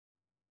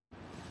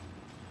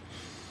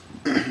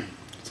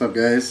What's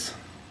up, guys?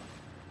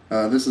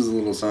 This is a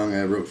little song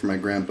I wrote for my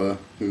grandpa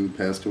who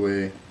passed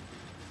away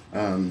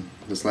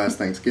this last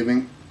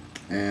Thanksgiving,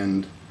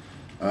 and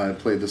I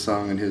played the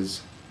song in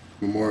his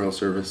memorial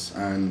service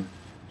on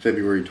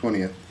February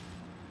 20th,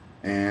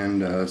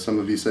 and some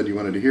of you said you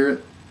wanted to hear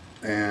it,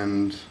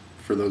 and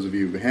for those of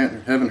you who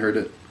haven't heard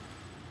it,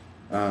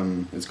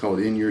 it's called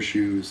In Your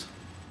Shoes,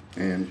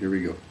 and here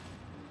we go.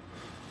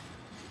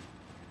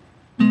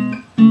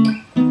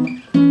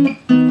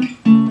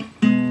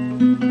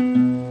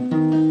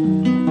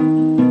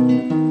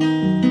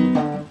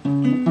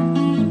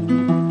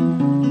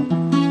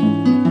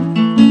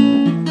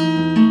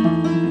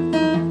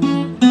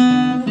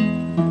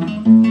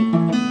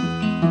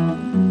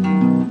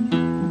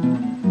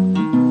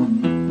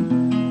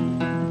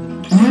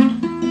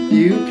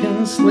 You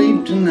can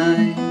sleep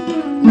tonight,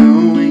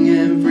 knowing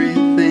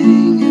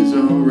everything is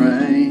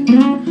alright.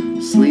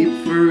 Sleep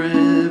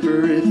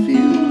forever if you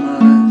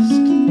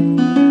must.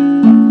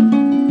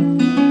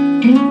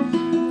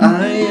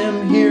 I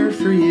am here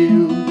for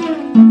you,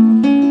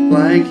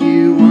 like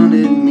you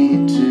wanted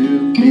me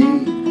to be.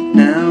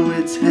 Now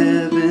it's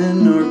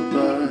heaven or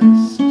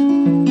bust.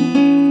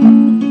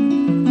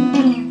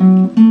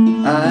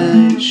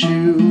 I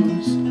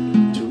choose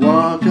to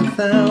walk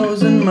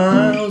 1,000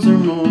 miles or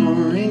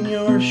more in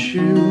your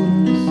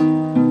shoes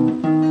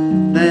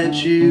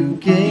that you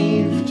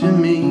gave to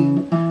me.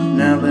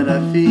 Now that I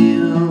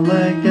feel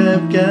like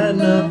I've got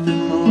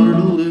nothing more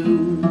to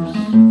lose.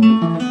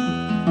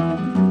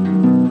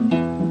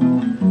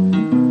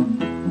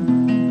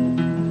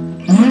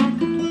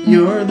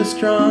 You're the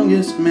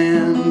strongest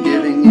man,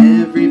 giving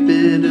every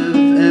bit of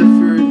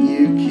effort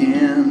you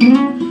can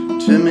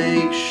to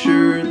make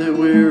sure that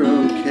we're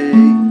okay.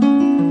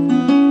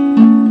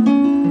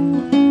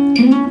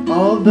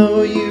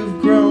 Although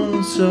you've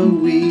grown so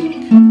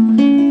weak,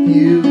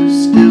 you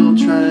still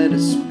try to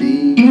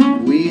speak.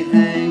 We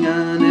hang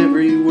on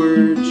every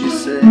word you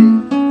say,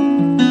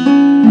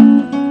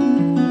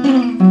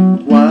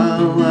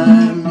 while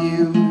I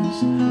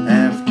muse.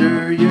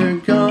 After you're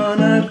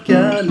gone, I've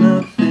got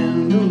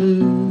nothing to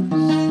lose.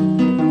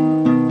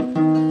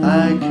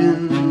 I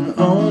can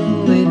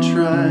only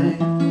try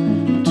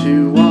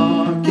to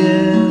walk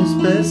as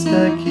best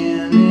I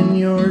can in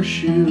your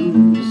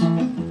shoes.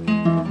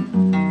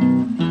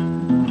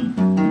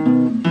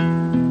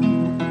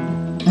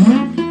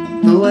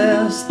 The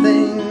last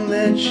thing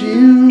that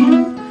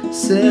you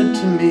said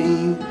to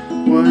me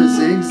was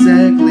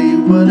exactly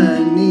what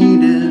I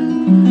needed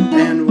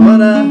and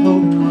what I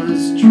hoped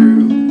was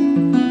true.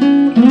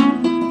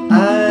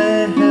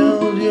 I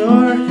held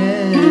your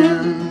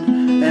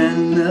hand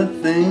and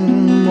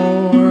nothing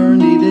more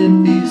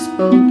needed be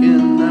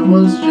spoken. I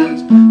was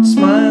just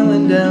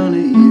smiling down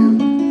at you.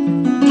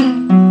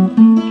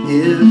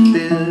 If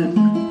it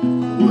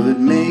would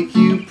make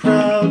you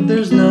proud,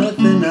 there's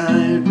nothing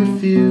I'd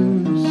refuse.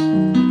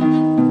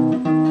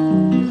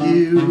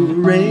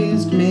 You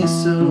raised me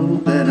so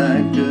that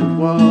I could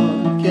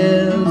walk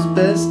as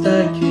best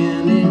I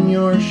can in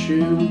your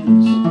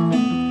shoes.